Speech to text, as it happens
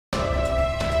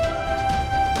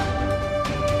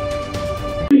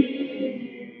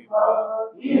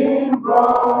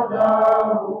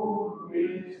brotherhood we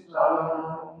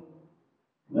stand.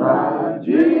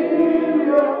 Nigerians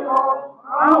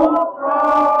are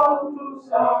proud to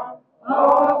serve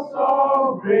our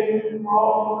sovereign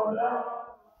mother.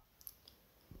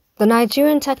 The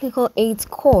Nigerian Technical Aid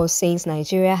Corps says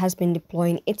Nigeria has been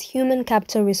deploying its human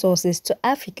capital resources to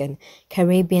African,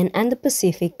 Caribbean and the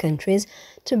Pacific countries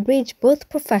to bridge both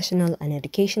professional and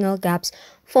educational gaps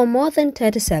for more than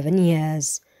 37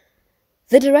 years.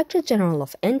 The Director General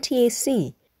of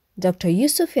NTAC, Dr.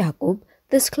 Yusuf Yakub,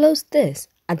 disclosed this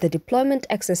at the deployment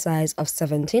exercise of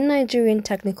 17 Nigerian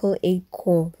Technical Aid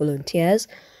Corps volunteers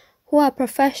who are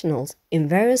professionals in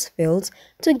various fields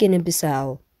to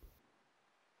Guinea-Bissau.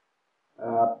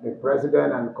 The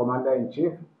President and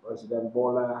Commander-in-Chief, President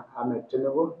Bola Ahmed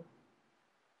Tinubu,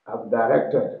 have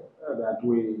directed that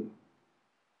we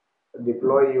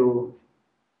deploy you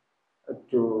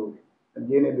to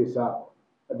Guinea-Bissau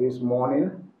this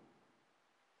morning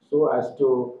so as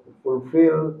to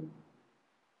fulfill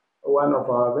one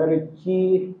of our very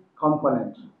key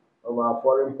components of our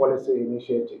foreign policy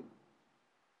initiative.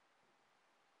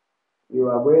 You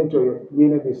are going to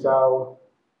Guinea-Bissau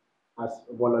as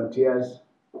volunteers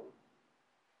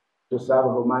to serve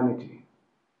humanity.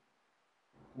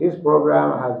 This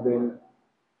program has been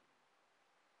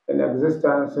in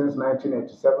existence since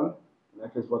 1987,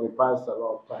 that is for the past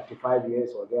about 35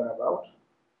 years or thereabout.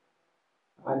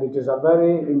 And it is a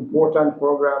very important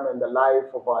program in the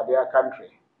life of our dear country.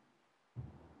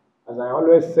 As I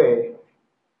always say,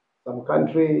 some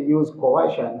countries use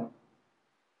coercion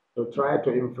to try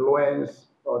to influence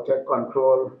or take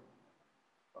control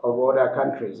of other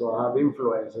countries or have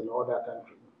influence in other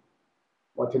countries.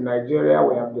 But in Nigeria,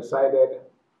 we have decided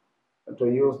to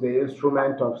use the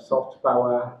instrument of soft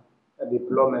power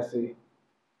diplomacy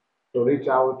to reach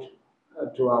out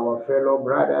to our fellow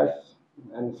brothers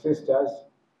and sisters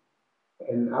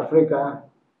in Africa,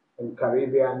 in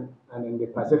Caribbean, and in the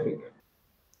Pacific.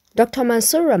 Dr.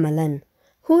 Mansour Ramalan,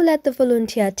 who led the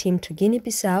volunteer team to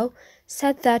Guinea-Bissau,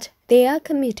 said that they are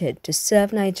committed to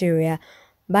serve Nigeria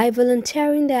by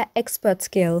volunteering their expert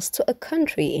skills to a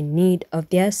country in need of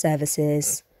their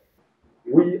services.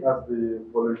 We, as the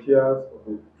volunteers of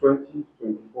the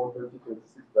 2024-2026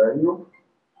 biennium,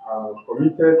 are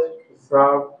committed to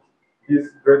serve this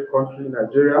great country,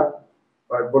 Nigeria,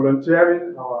 by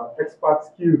volunteering our expert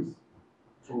skills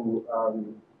to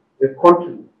a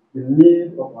country in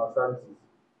need of our services.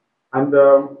 And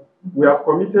we have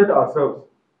committed ourselves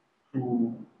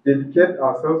to dedicate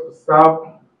ourselves to serve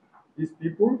these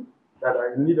people that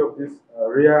are in need of these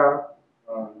rare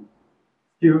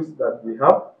skills that we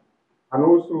have, and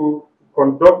also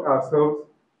conduct ourselves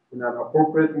in an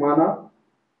appropriate manner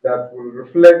that will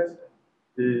reflect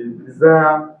the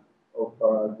desire of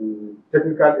the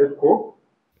Technical Aid Corps.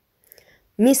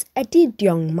 Ms.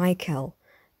 Adidyong Michael,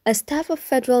 a staff of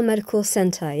Federal Medical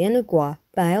Center Yenugua,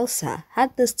 Bayelsa,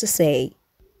 had this to say.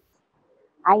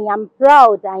 I am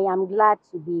proud, I am glad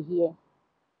to be here,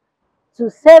 to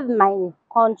save my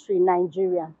country,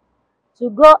 Nigeria, to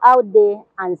go out there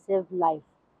and save life.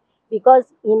 Because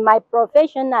in my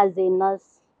profession as a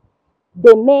nurse,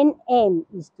 the main aim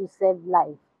is to save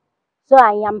life. So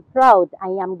I am proud, I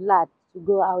am glad to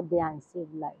go out there and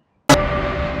save life.